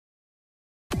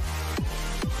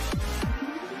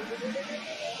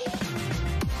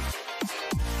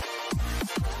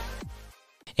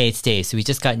Hey, it's Dave. So we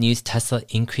just got news Tesla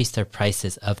increased their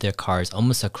prices of their cars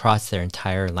almost across their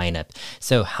entire lineup.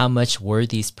 So how much were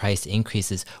these price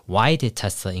increases? Why did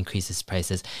Tesla increase its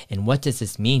prices? And what does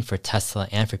this mean for Tesla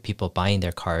and for people buying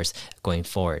their cars going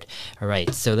forward? All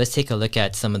right, so let's take a look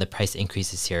at some of the price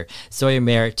increases here. Sawyer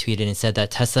Merritt tweeted and said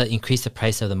that Tesla increased the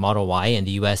price of the Model Y in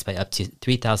the US by up to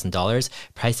 $3,000.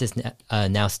 Prices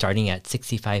now starting at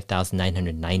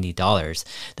 $65,990.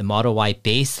 The Model Y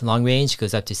base long range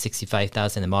goes up to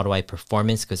 $65,000. The Model Y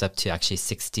Performance goes up to actually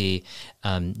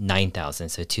 $69,000,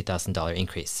 so a $2,000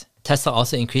 increase. Tesla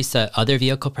also increased other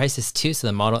vehicle prices too. So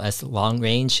the Model S long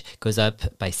range goes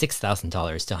up by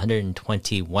 $6,000 to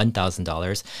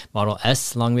 $121,000. Model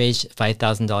S long range,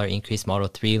 $5,000 increase. Model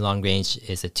 3 long range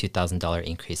is a $2,000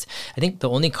 increase. I think the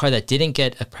only car that didn't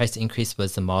get a price increase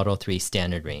was the Model 3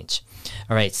 standard range.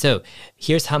 All right, so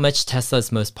here's how much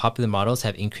Tesla's most popular models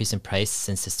have increased in price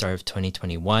since the start of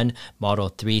 2021. Model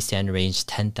 3 standard range,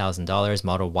 $10,000.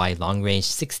 Model Y long range,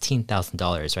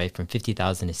 $16,000, right? From $50,000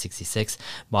 to $66,000.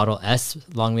 Model S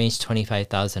long range,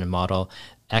 $25,000. And Model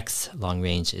X long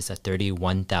range is a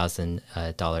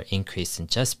 $31,000 increase in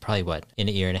just probably in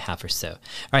a year and a half or so. All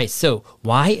right, so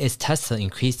why is Tesla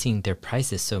increasing their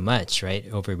prices so much, right,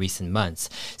 over recent months?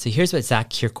 So here's what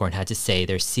Zach Kirkhorn had to say,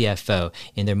 their CFO,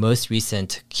 in their most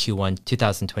recent Q1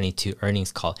 2022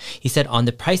 earnings call. He said, on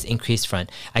the price increase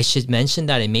front, I should mention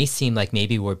that it may seem like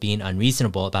maybe we're being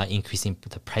unreasonable about increasing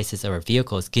the prices of our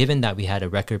vehicles, given that we had a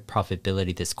record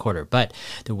profitability this quarter. But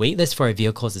the wait list for our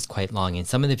vehicles is quite long, and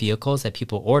some of the vehicles that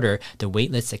people order, the wait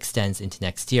list extends into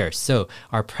next year. So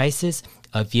our prices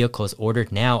of vehicles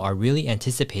ordered now are really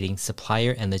anticipating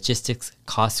supplier and logistics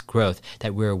cost growth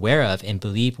that we're aware of and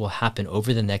believe will happen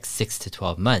over the next 6 to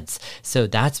 12 months. So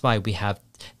that's why we have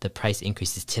the price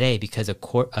increases today, because a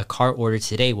car ordered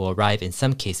today will arrive in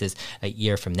some cases a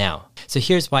year from now. So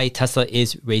here's why Tesla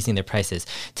is raising their prices.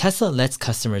 Tesla lets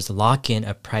customers lock in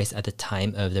a price at the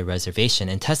time of their reservation,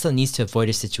 and Tesla needs to avoid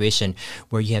a situation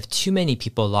where you have too many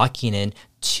people locking in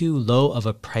too low of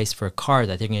a price for a car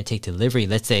that they're going to take delivery,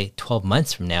 let's say 12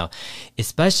 months from now,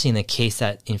 especially in the case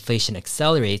that inflation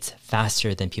accelerates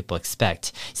faster than people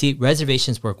expect. See,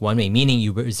 reservations work one way, meaning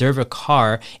you reserve a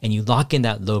car and you lock in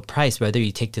that low price, whether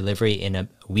you take delivery in a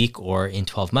week or in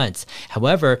 12 months.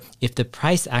 However, if the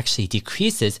price actually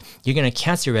decreases, you're going to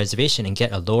cancel your reservation and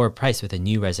get a lower price with a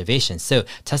new reservation. So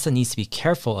Tesla needs to be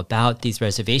careful about these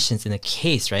reservations in the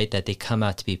case, right, that they come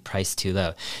out to be priced too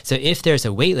low. So if there's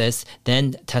a wait list,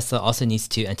 then Tesla also needs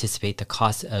to anticipate the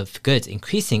cost of goods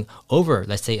increasing over,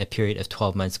 let's say, a period of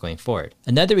 12 months going forward.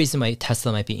 Another reason why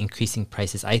Tesla might be increasing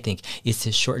prices, I think, is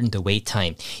to shorten the wait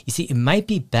time. You see, it might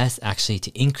be best actually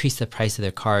to increase the price of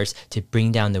their cars to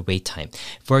bring down the wait time.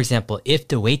 For example, if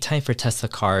the wait time for Tesla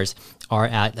cars are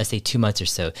at, let's say, 2 months or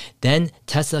so, then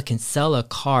Tesla can sell a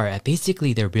car at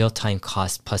basically their real-time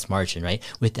cost plus margin, right?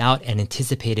 Without an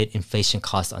anticipated inflation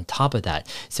cost on top of that.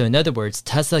 So in other words,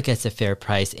 Tesla gets a fair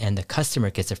price and the customer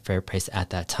gets a fair price at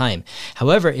that time.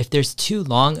 However, if there's too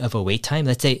long of a wait time,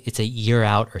 let's say it's a year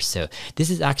out or so, this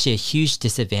is actually a huge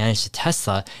disadvantage to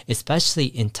Tesla, especially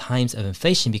in times of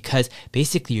inflation, because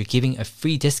basically you're giving a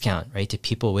free discount, right, to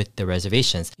people with the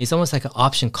reservations. It's almost like an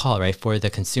option call, right, for the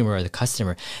consumer or the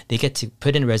customer. They get to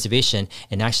put in a reservation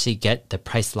and actually get the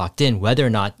price locked in, whether or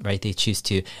not, right, they choose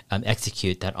to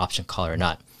execute that option call or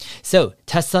not. So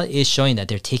Tesla is showing that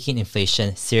they're taking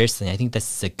inflation seriously. I think this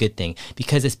is a good thing,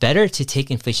 because it's better to take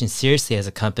inflation seriously as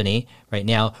a company right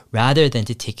now rather than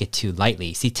to take it too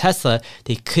lightly. See, Tesla,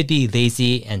 they could be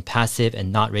lazy and passive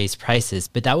and not raise prices,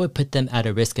 but that would put them at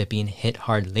a risk of being hit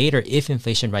hard later if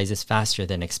inflation rises faster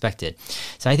than expected.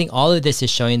 So I think all of this is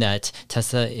showing that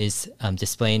Tesla is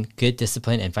displaying good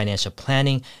discipline and financial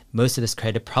planning. Most of this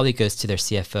credit probably goes to their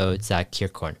CFO, Zach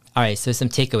Kirkhorn. All right, so some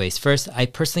takeaways. First, I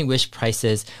personally wish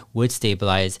prices would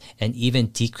stabilize and even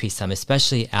decrease some,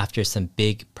 especially after some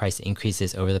big price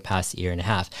increases over the past year and a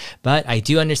half. But I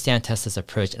do understand Tesla's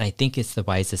approach, and I think it's the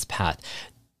wisest path.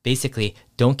 Basically,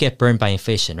 don't get burned by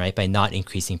inflation, right, by not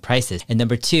increasing prices. And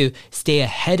number two, stay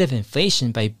ahead of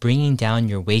inflation by bringing down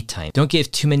your wait time. Don't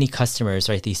give too many customers,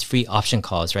 right, these free option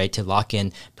calls, right, to lock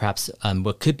in perhaps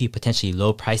what could be potentially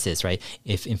low prices, right,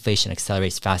 if inflation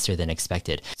accelerates faster than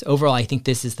expected. So overall, I think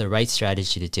this is the right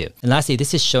strategy to do. And lastly,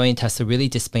 this is showing Tesla really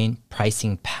displaying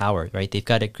pricing power, right? They've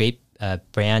got a great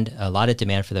brand, a lot of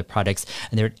demand for their products,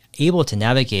 and they're able to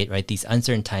navigate, right, these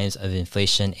uncertain times of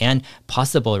inflation and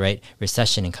possible, right,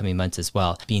 recession in coming months as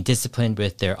well, being disciplined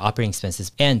with their operating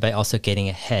expenses and by also getting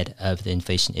ahead of the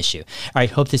inflation issue. All right,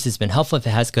 hope this has been helpful. If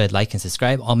it has, go ahead, like and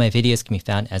subscribe. All my videos can be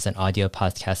found as an audio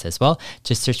podcast as well.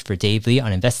 Just search for Dave Lee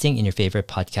on investing in your favorite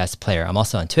podcast player. I'm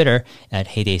also on Twitter at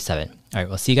HeyDave7. All right,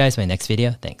 we'll see you guys in my next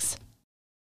video. Thanks.